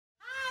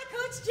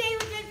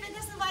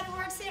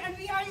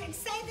are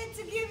excited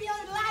to give you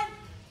a live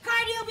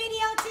cardio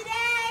video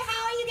today.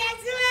 How are you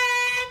guys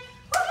doing?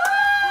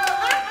 Woohoo!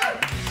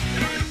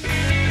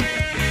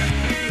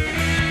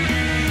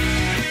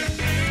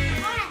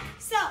 Alright,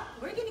 so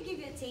we're going to give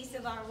you a taste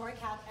of our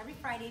workout every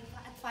Friday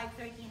at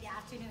 5:30 in the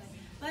afternoon.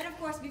 But of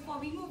course, before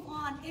we move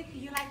on, if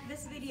you like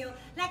this video,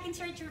 like and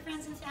share it to your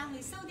friends and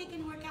family so they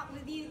can work out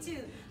with you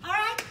too.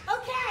 Alright?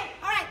 Okay.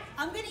 Alright,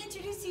 I'm going to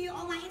introduce to you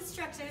all my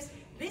instructors.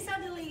 These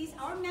are the ladies,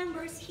 our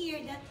members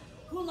here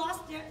who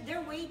lost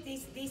their weight.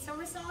 They saw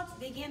results,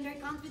 they gained their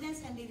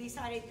confidence, and they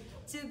decided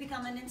to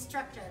become an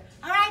instructor.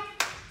 Alright?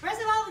 First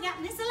of all, we got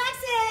Miss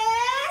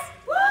Alexis.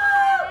 Woo!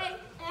 Hi.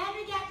 And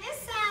we got Miss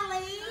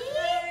Sally.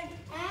 Hi.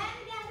 And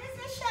we got Miss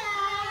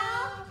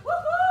Michelle.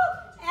 Woohoo!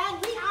 And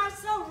we are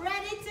so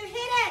ready to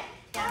hit it.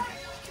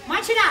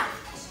 March it out.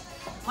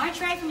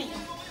 March right for me.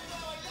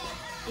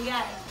 You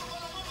got it.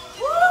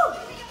 Woo!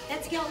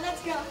 Let's go,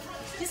 let's go.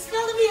 Just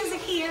feel the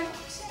music here.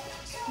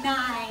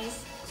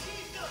 Nice.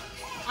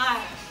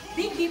 Alright,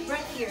 big deep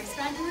breath here.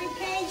 Expand the rib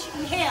cage.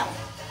 Inhale.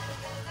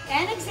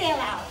 And exhale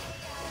out.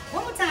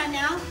 One more time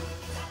now.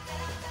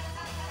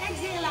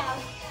 Exhale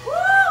out.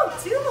 Woo!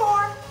 Two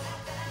more.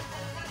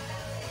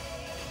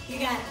 You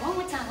got it. One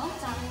more time, one more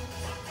time.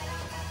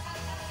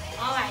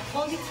 Alright,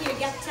 hold it here.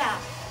 Get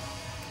top.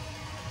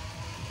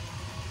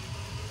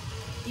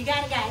 You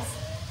got it, guys.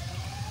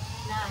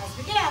 Nice.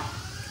 Pick it up.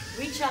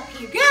 Reach up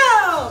here.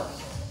 Go!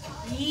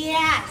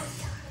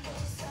 Yes.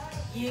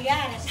 You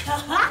got it.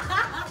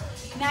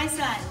 Nice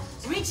one.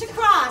 Reach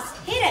across.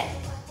 Hit it.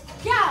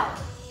 Go.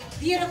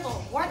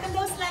 Beautiful. Work on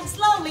those legs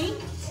slowly.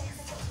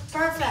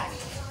 Perfect.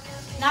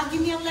 Now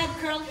give me a leg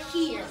curl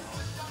here.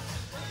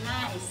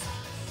 Nice.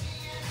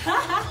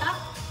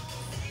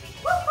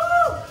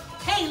 Woohoo!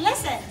 Hey,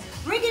 listen.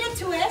 We're going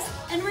to twist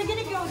and we're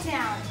going to go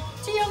down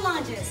to your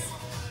lunges.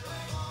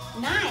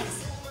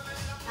 Nice.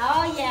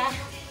 Oh, yeah.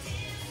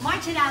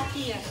 March it out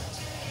here.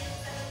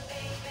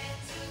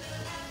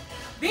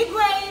 Big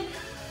wave.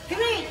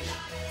 Reach.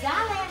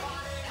 Down it.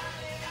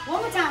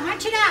 One more time.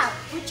 March it out.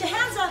 Put your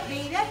hands up,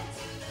 baby.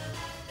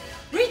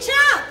 Reach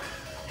up.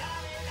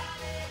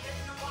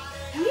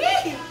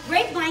 Yee.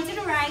 Grapevine to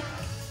the right.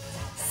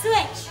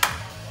 Switch.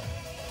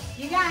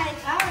 You got it.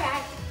 All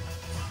right.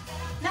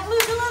 Now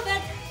lose a little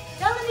bit.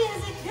 Tell the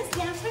music. This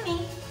dance for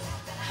me.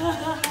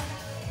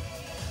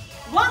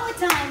 One more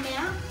time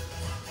now.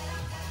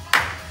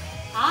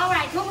 All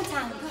right. One more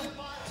time. Good.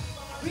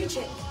 Reach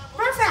it.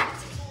 Perfect.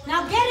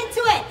 Now get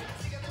into it.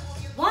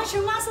 Once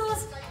your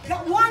muscles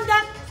get warmed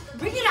up,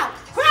 bring it up.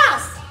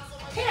 Cross.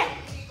 Hit it.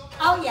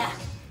 Oh, yeah.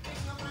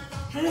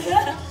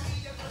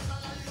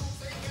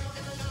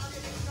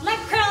 Leg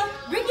curl.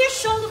 Bring your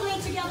shoulder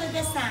blade together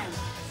this time.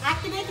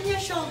 Activating your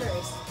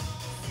shoulders.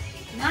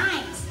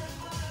 Nice.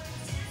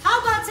 How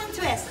about some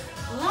twist?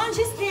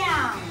 Lunges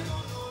down.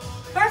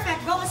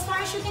 Perfect. Go as far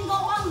as you can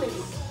go only.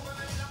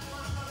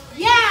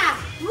 Yeah.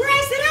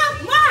 Raise it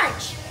up.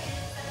 March.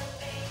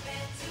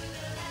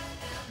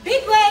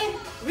 Big wave.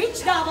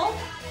 Reach double.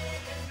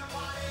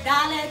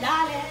 Dale,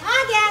 dale.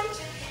 Again.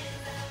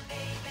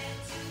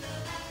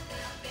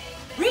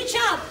 Reach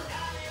up.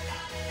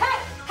 Hey,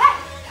 hey.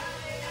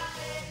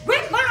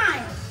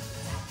 Grapevine.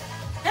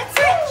 Let's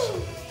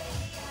switch.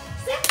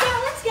 Let's go,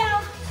 let's go.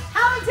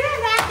 How are we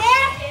doing right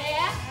there?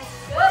 Yeah.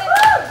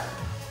 Woohoo!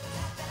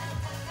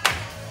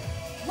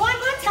 One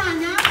more time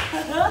now.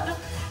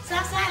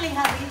 Stop slightly,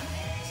 hubby.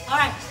 All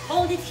right,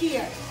 hold it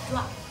here.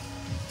 Drop.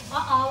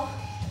 Uh-oh.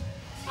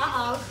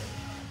 Uh-oh.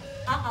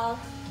 Uh-oh.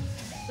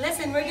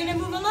 Listen, we're gonna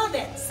move a little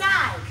bit.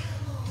 Side,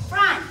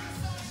 front,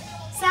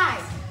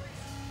 side,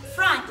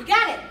 front. We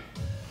got it.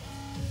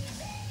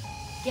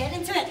 Get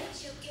into it.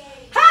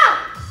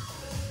 Ha!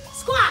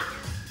 Squat.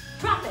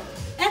 Drop it.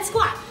 And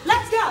squat.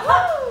 Let's go.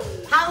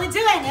 Woo! How we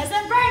doing? Is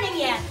it burning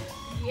yet?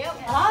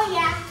 Yep. Oh,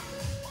 yeah.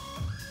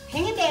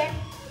 Hang it there.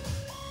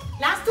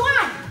 Last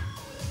one.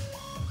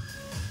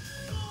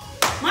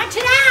 March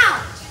it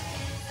out.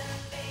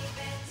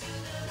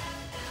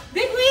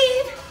 Big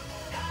weave.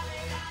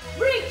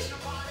 Reach.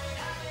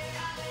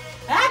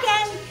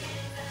 Again.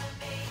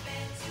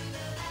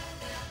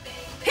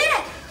 Hit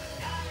it.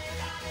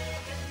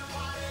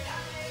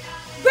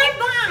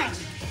 Grapevine.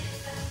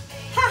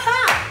 Ha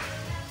ha.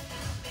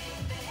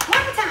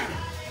 One more time.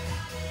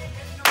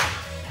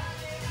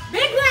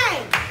 Big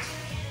wave.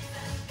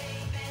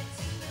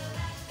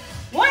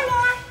 One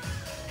more.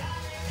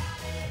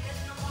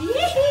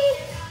 Yee-hee.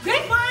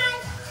 Grapevine.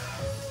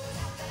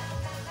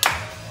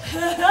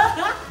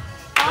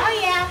 Oh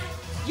yeah.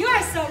 You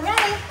are so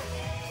ready.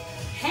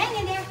 Hang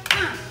in there.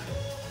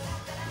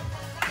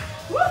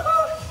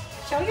 Woohoo!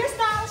 Show your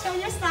style, show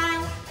your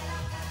style.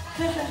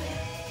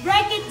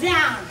 Break it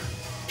down.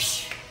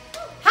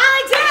 How are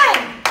you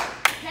doing?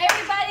 Hey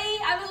everybody,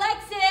 I'm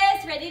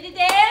Alexis. Ready to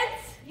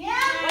dance?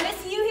 Yeah. Want to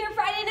see you here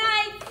Friday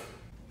night?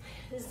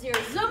 This is your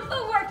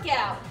Zumba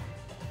workout.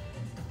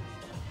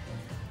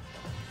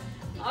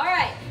 All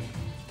right.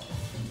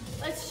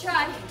 Let's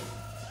try.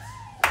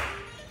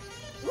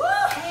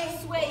 Woo! Hey,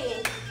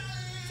 swaying.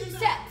 2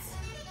 steps.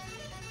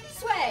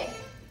 Sway.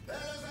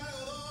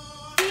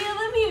 Feel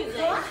the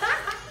music.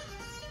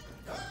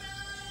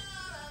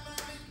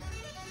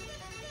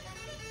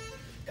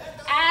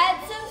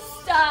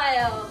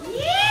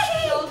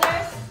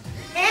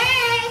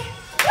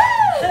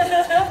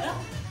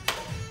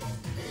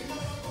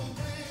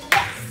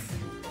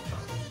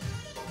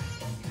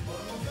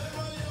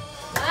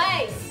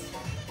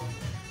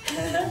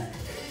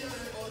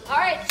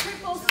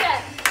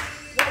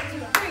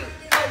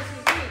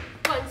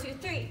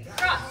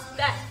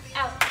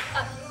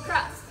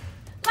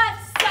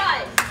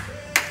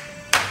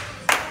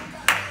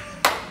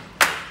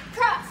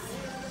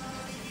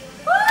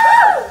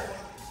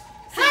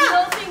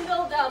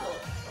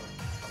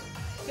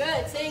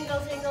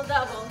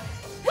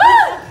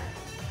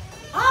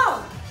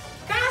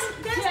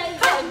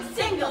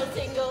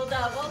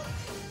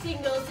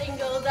 single,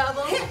 single,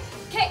 double.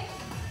 Kick,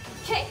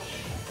 kick.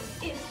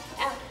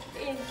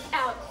 In,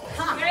 out.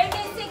 Very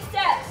basic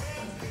steps.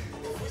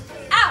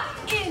 Out,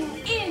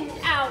 in,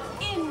 out,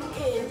 in.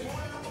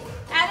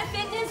 Add a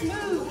fitness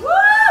move. Woo!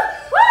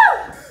 Woo!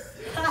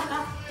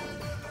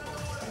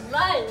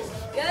 Lunge.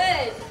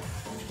 Good.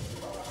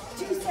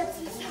 2 steps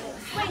at a time.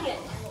 Swing it.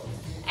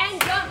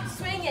 And jump.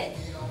 Swing it.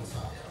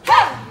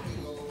 Hey!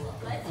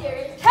 Let's hear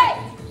it. Hey!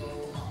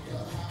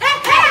 Hey!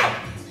 Hey!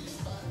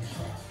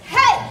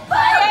 Hey!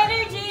 High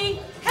energy.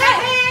 Hey!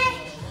 Hey!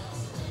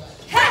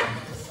 Hey!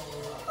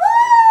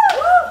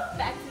 Woo!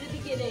 Back to the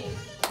beginning.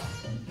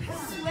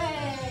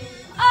 Sway.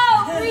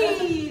 Oh,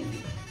 breathe.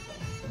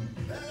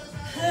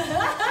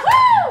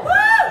 Woo!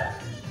 Woo!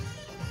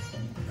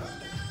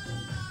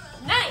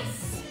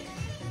 Nice.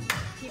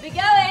 Keep it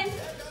going.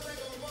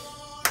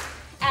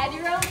 Add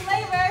your own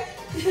flavor.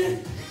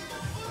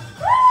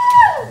 Woo!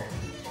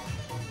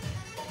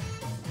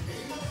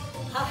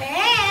 Okay, I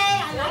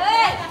Good. like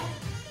it.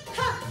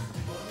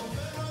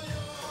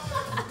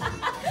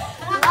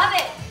 Love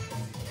it.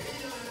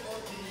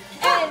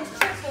 And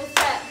triple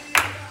step.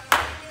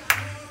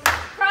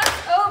 Cross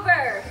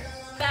over.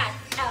 Back,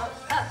 out,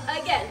 up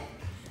again.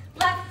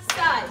 Left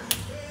side.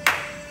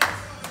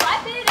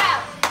 Flip it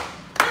out.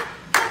 Up,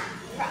 up,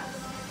 cross.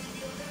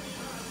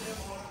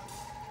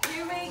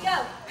 Here we go.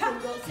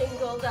 Single,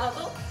 single,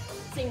 double.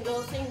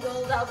 Single,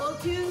 single, double.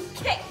 2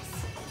 kicks.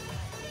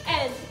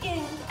 And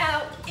in,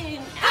 out,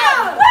 in,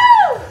 out.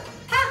 Woo!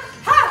 Ha,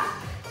 ha.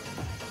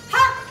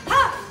 Ha,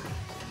 ha.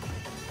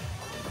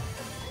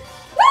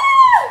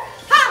 Woo!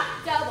 Ha.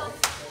 Doubles.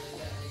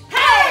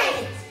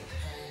 Hey.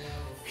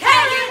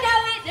 Hey, you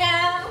know it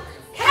now.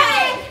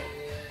 Hey!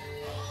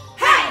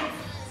 Hey!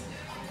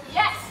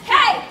 Yes,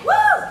 hey!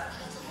 Woo!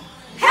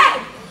 Hey!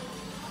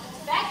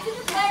 Back to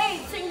the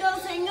plate. Single,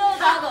 single,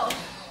 double.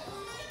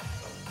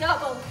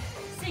 Double.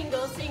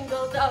 Single,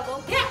 single,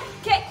 double. Yeah.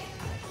 Kick.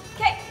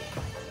 Kick.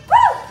 Woo!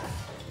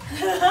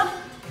 Woo!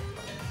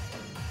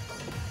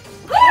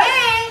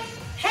 Hey.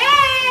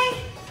 Hey.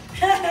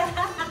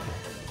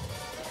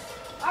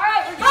 All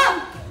right, we're done.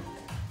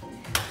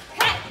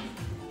 Hey!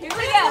 Here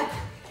we go.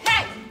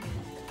 Hey!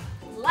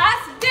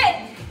 Last bit.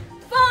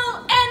 Full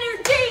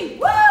energy.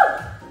 Woo!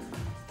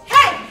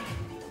 Hey!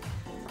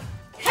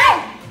 Hey!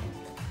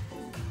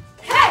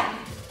 Hey!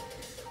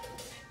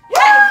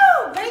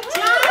 Woo! Great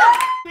job.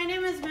 My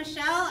name is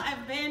Michelle.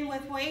 I've been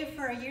with W.A.V.E.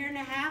 for a year and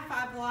a half.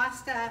 I've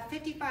lost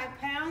 55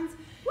 pounds.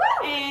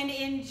 Woo! And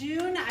in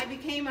June, I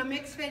became a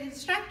MixxedFit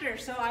instructor.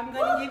 So I'm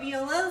going to give you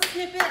a little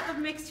snippet of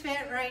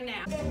MixxedFit right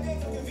now.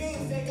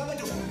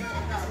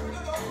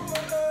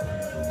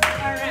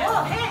 Around.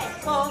 Oh, hey.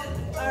 Pull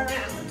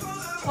around.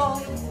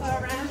 Pull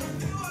around.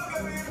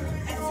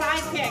 And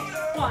side kick.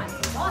 1,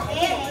 Oh,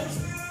 hey.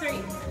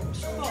 3,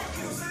 4,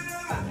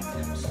 5,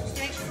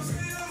 6,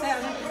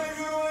 7.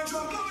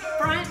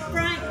 Front,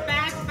 front,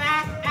 back,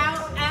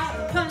 out,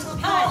 punch,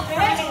 punch. Oh,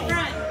 hey.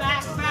 Front,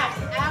 back,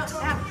 out,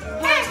 punch,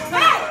 Hey,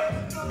 punch.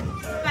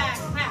 Back,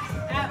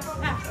 out.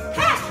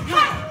 Hey,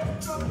 hey.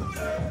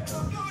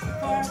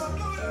 4.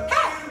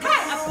 Hey,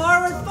 hey. A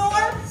forward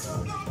 4.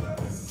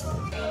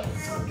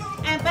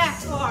 And back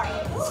 4.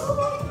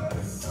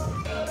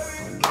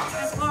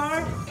 And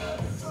forward.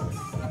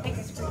 I think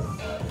it's pretty.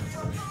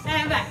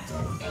 And back.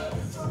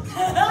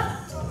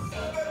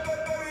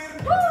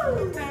 Woo.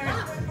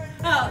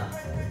 Oh,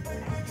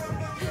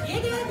 You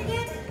do it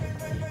again.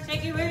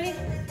 shake your booty.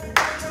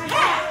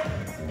 Hey.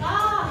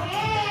 Oh,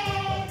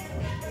 hey.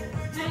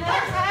 And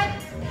left side.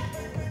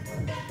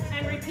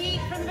 And repeat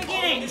from the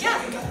beginning.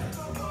 Jump.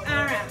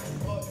 Around.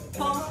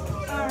 Pull.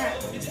 Around.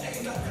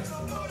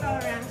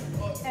 Around.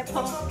 And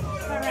pull.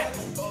 Around.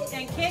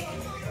 And kick.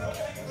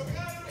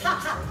 Ha,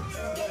 ha.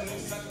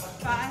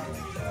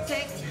 5,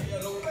 6,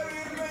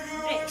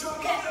 8.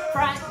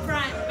 Front,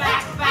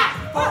 back.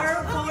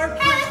 Forward,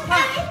 punch,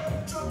 punch.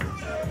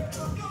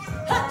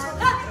 Ha,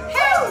 ha.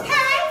 Hey,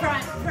 hey.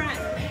 Front,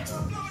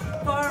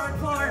 forward,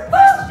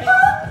 punch.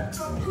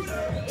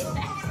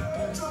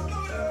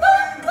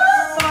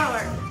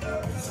 Forward.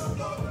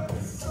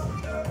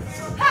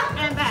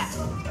 And back.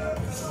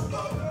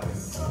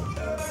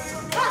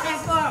 And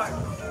forward.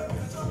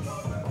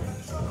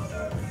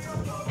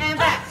 And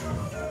back.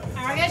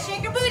 Now we're gonna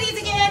shake your booties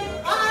again.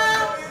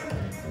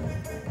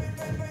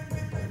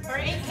 For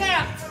 8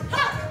 counts.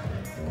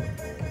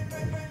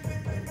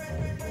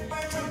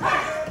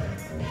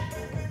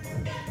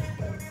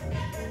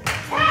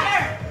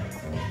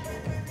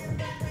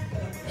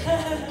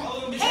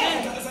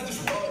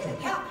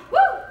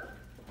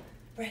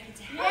 Break it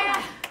down.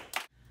 Yeah.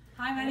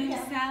 Hi, my name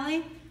is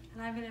Sally,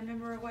 and I've been a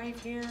member of W.A.V.E.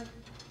 here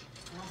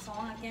how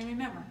long I can't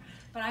remember.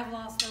 But I've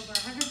lost over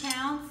 100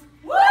 pounds.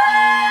 Woo!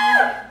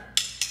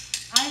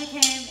 And I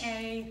became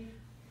a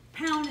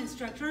pound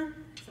instructor,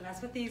 so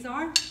that's what these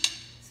are.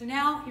 So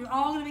now you're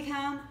all going to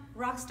become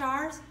rock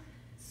stars.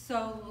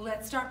 So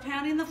let's start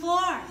pounding the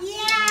floor.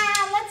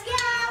 Yeah, let's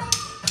go.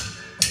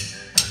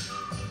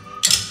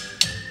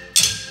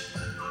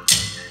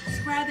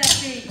 Just grab that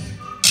beat.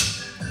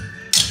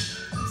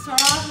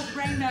 Start off with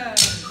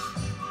rainbows.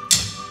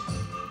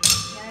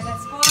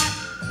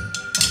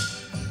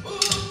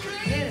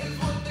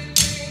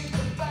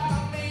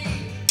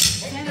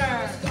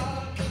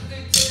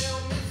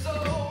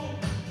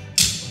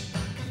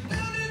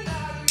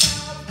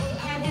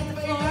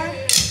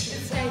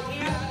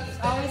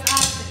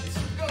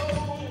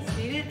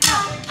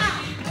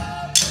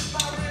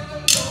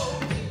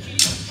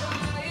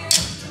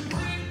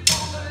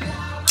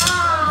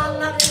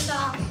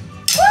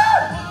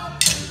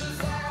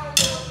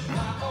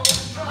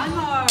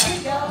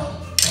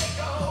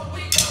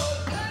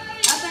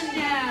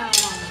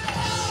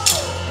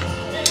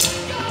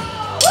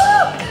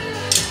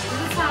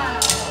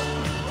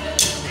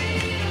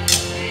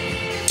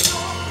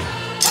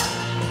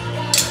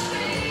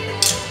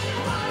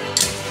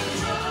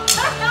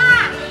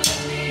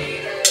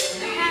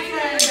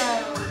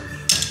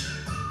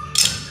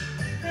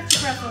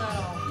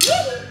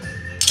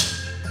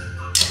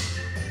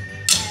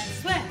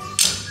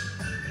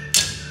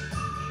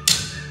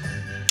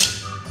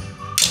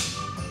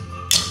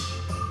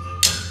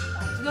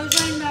 Goes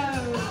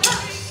rainbow.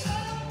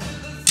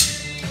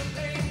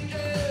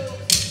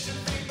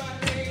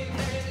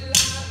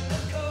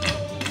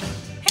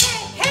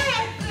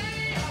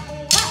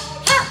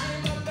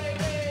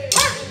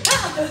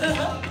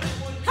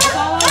 It's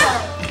all over.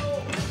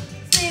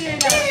 Speed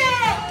it up.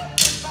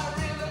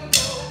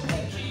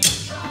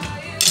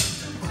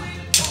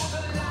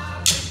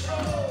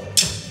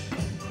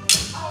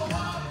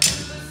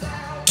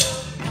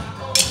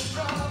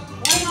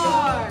 One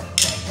more.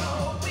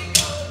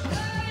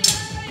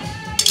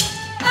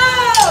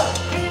 Oh!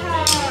 Hit it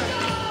hard.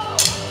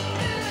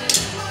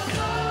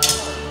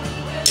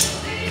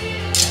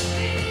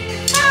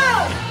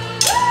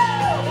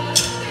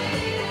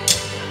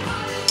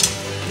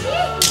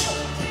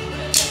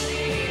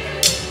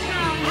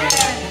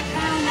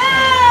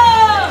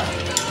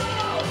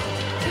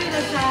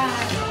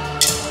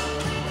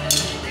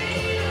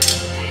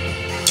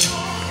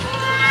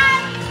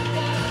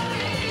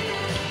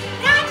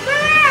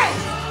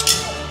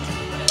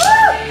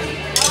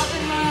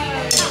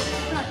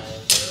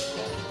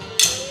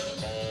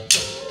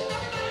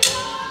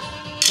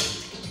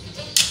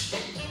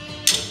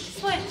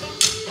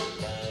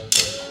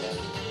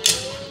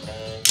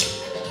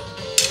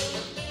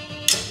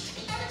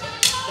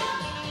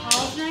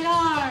 Alternate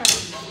arms.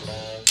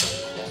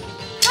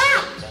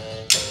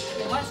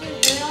 Watch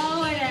it hit all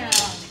the way down.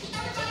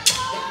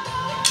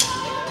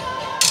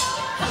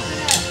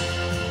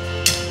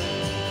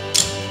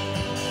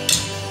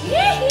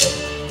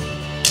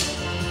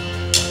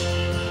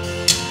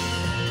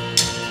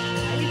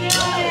 How you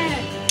doing?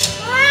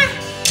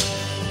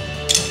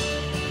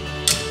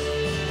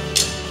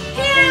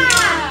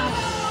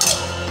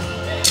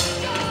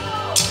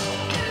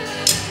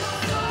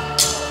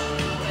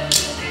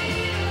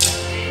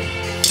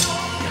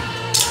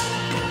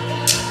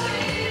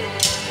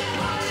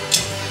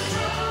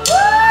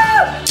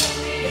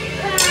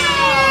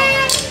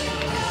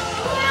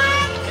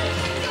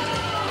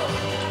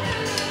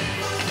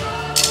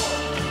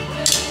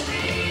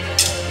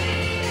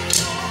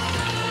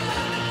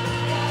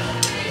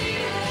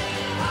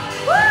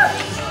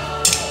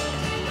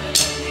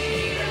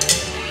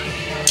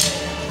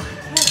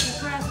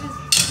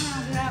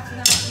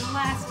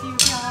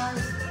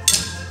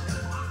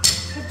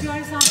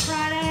 Join us on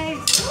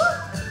Fridays.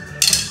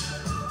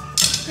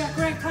 Got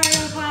great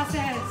cardio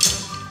classes.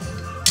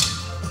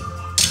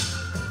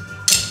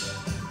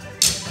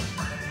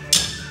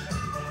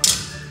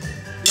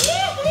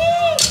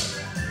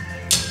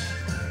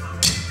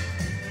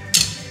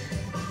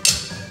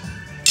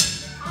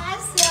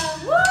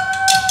 Awesome. Woo!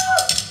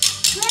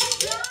 Great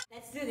job.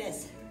 Let's do this.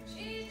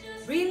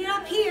 Breathe it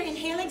up here.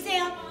 Inhale,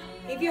 exhale.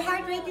 If your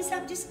heart rate is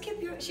up, just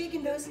keep your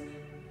shaking those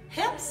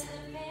hips.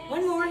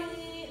 One more.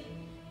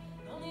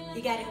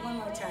 You got it, one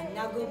more time.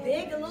 Now go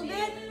big a little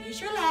bit. Use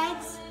your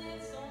legs.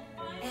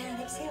 And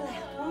exhale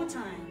out. One more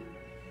time.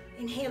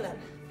 Inhale up.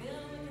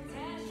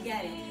 You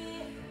got it.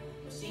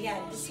 You got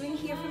it. Just swing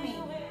here for me.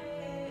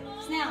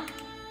 So now.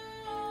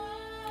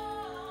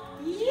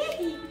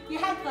 Yee! You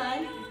had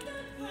fun.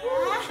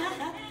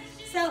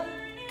 So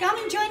come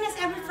and join us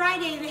every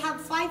Friday. We have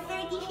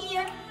 5:30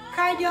 here.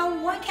 Cardio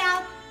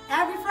workout.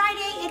 Every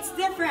Friday it's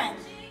different.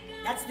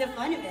 That's the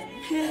fun of it.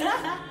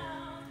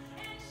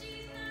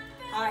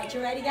 All right,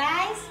 you ready,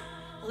 guys?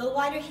 A little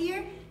wider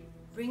here.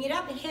 Bring it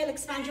up. Inhale,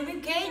 expand your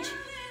rib cage.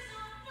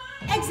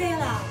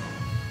 Exhale out.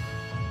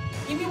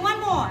 Give me one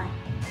more.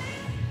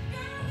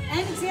 And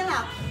exhale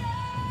out.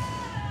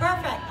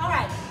 Perfect. All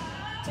right.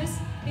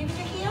 Just pivot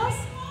your heels.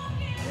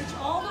 Reach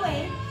all the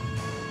way.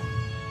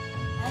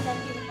 And then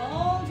give it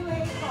all the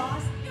way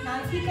across.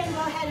 Now, if you can, go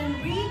ahead and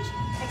reach.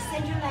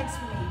 Extend your legs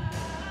for me.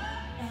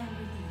 And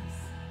release.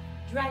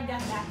 Drag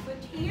that back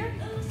foot here.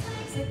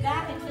 Sit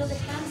back and feel the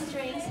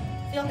hamstrings.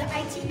 Feel the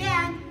IT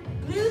band,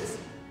 glutes,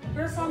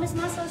 performance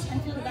muscles, and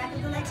feel the back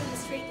of the legs and the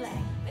straight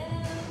leg.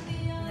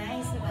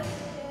 Nice one.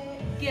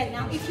 Good.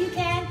 Now, if you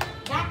can,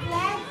 back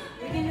leg,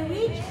 we're going to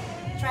reach.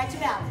 Try to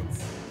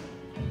balance.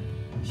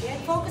 Good.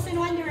 Focus in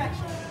one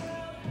direction.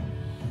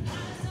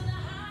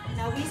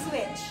 Now we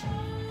switch.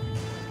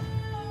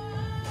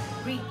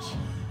 Reach.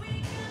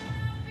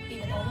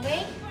 Pivot all the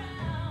way.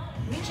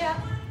 Reach up.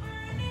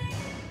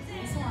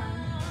 Nice one.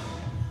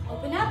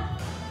 Open up.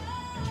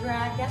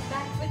 Drag that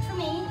back foot for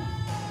me.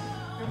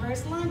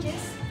 Reverse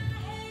lunges.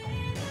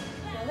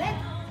 Feel it?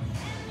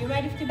 You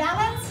ready to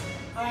balance?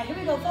 All right, here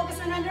we go. Focus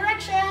on one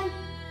direction.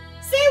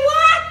 Say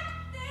what?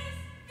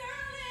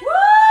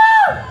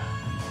 Woo!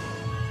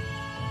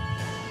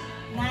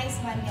 Nice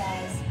one,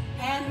 guys.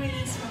 And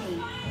release for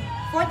me.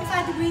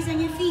 45 degrees on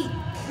your feet.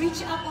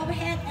 Reach up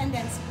overhead and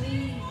then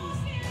squeeze.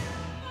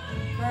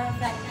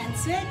 Perfect. And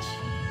switch.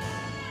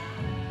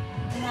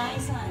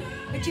 Nice one.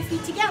 Put your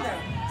feet together.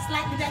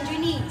 Slightly bend your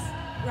knees.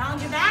 Round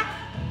your back.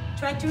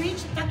 Try to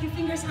reach. Tuck your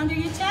fingers under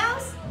your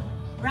toes.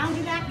 Round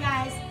your back,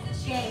 guys.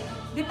 Okay.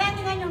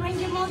 Depending on your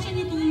range of motion,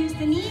 you can use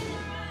the knee.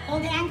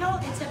 Hold the ankle.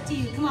 It's up to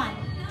you. Come on.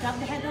 Drop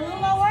the head a little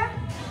lower.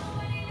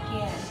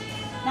 Good.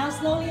 Now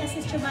slowly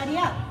assist your body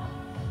up.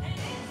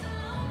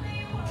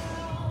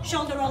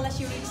 Shoulder roll as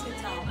you reach the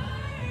top.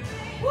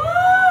 Woo!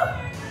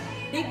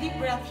 Big deep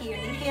breath here.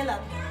 Inhale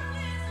up.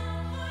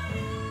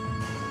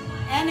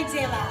 And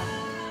exhale out.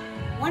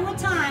 One more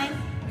time.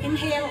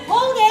 Inhale,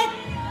 hold it.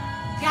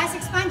 Guys,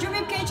 expand your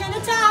ribcage on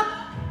the top.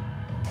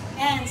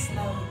 And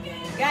slowly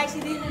go. Guys,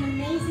 you did an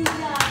amazing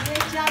job.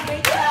 Great job,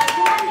 great job.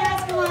 Come on,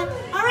 guys, come on.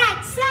 All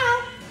right,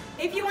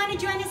 so if you want to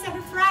join us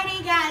every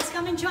Friday, guys,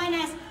 come and join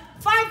us.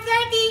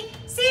 5:30.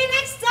 See you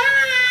next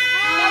time.